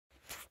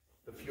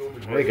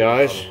Hey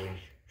guys,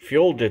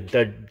 fuel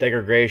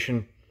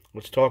degradation.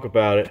 Let's talk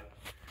about it.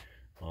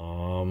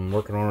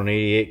 Working on an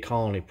 88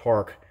 Colony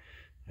Park.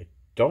 I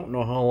don't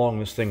know how long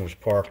this thing was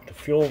parked. The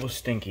fuel was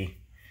stinky.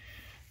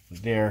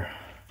 There.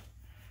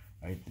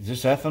 Is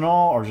this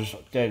ethanol or is this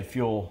dead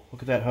fuel?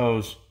 Look at that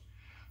hose.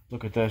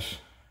 Look at this.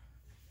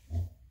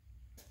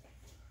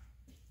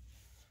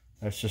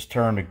 That's just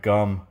turned to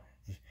gum.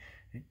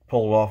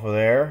 Pulled off of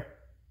there.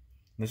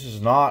 This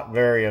is not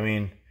very,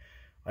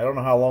 I don't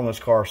know how long this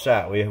car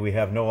sat. We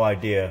have no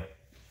idea.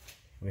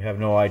 We have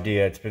no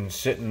idea. It's been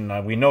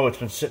sitting, we know it's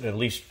been sitting at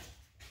least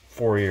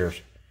 4 years.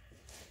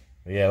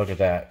 But yeah, look at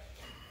that.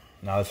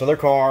 Now this other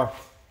car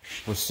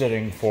was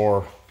sitting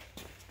for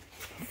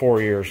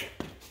 4 years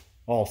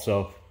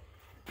also.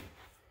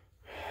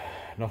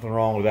 Nothing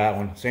wrong with that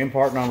one. Same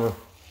part number.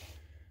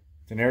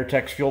 It's an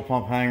Airtex fuel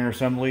pump hanger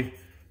assembly.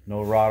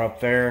 No rod up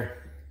there.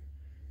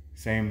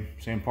 Same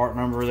part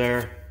number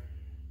there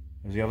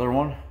as the other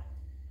one.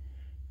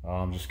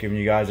 Just giving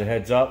you guys a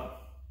heads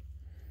up.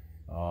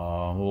 I'm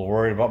a little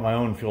worried about my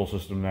own fuel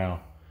system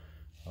now.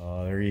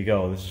 There you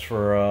go. This is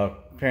for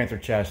Panther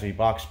chassis,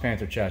 box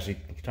Panther chassis,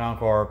 town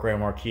car, Grand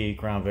Marquis,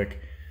 Crown Vic.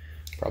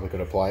 Probably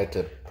could apply it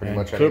to pretty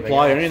much anything. Could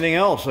apply to anything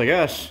else, I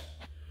guess.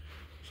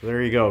 So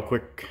there you go.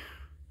 Quick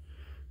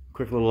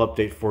little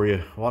update for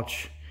you.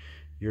 Watch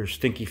your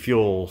stinky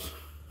fuels.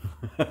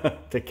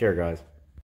 Take care, guys.